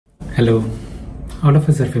Hello. All of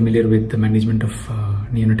us are familiar with the management of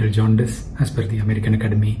neonatal jaundice as per the American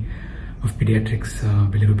Academy of Pediatrics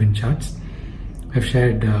bilirubin charts. I've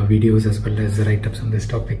shared videos as well as write-ups on this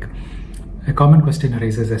topic. A common question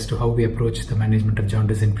arises as to how we approach the management of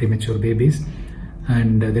jaundice in premature babies,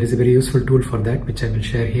 and there is a very useful tool for that which I will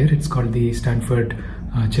share here. It's called the Stanford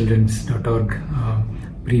Children's.org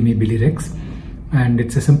Preemie Bilirex, and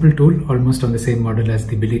it's a simple tool almost on the same model as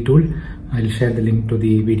the Billy tool. I'll share the link to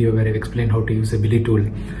the video where I've explained how to use a Billy tool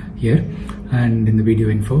here and in the video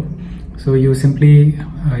info. So you simply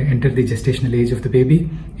enter the gestational age of the baby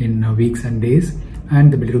in weeks and days,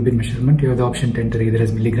 and the bilirubin measurement. You have the option to enter either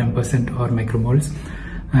as milligram% or micromoles,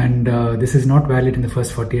 and this is not valid in the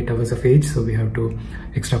first 48 hours of age, so we have to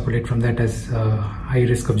extrapolate from that. As high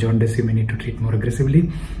risk of jaundice, you may need to treat more aggressively.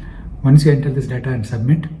 Once you enter this data and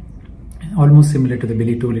submit, almost similar to the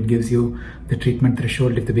Billy tool, it gives you the treatment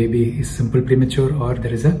threshold if the baby is simple premature or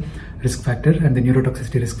there is a risk factor, and the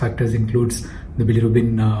neurotoxicity risk factors includes the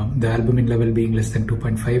bilirubin, the albumin level being less than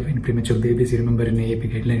 2.5 in premature babies. You remember in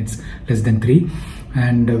AAP guideline it's less than 3,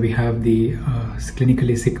 and we have the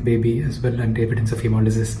clinically sick baby as well and evidence of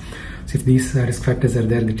hemolysis. So if these risk factors are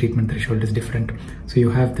there, the treatment threshold is different. So you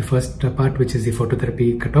have the first part, which is the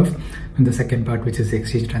phototherapy cutoff, and the second part, which is the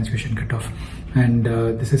exchange transfusion cutoff, and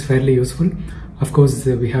this is fairly useful. Of course,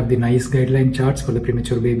 we have the NICE guideline charts for the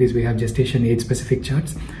premature babies. We have gestation age specific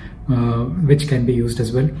charts which can be used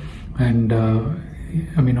as well, and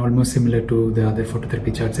I mean, almost similar to the other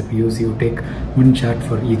phototherapy charts that we use. You take one chart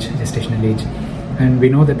for each gestational age, and we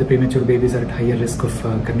know that the premature babies are at higher risk of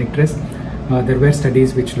cardiac arrest. There were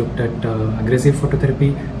studies which looked at aggressive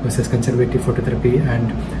phototherapy versus conservative phototherapy,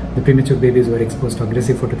 and the premature babies who were exposed to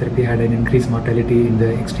aggressive phototherapy had an increased mortality in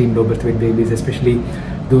the extreme low birth weight babies, especially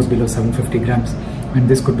those below 750 grams. And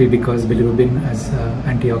this could be because bilirubin has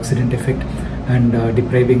antioxidant effect, and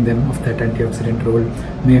depriving them of that antioxidant role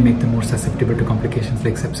may make them more susceptible to complications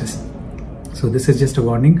like sepsis. So this is just a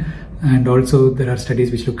warning. And also there are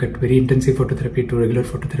studies which look at very intensive phototherapy to regular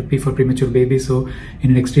phototherapy for premature babies. So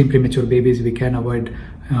in extreme premature babies, we can avoid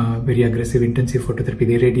very aggressive intensive phototherapy.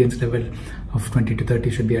 The irradiance level of 20 to 30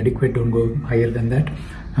 should be adequate. Don't go higher than that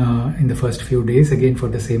in the first few days, again for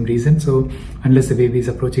the same reason. So unless the baby is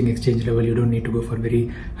approaching exchange level, you don't need to go for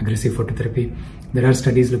very aggressive phototherapy. There are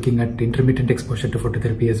studies looking at intermittent exposure to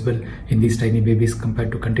phototherapy as well in these tiny babies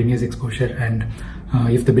compared to continuous exposure, and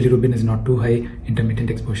if the bilirubin is not too high, intermittent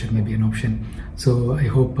exposure may be an option. So I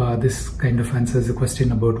hope this kind of answers the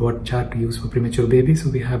question about what chart to use for premature babies. So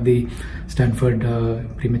we have the Stanford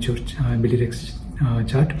premature Bilirex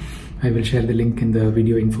chart. I will share the link in the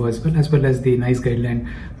video info as well as the NICE guideline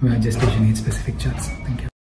gestation age specific charts. Thank you.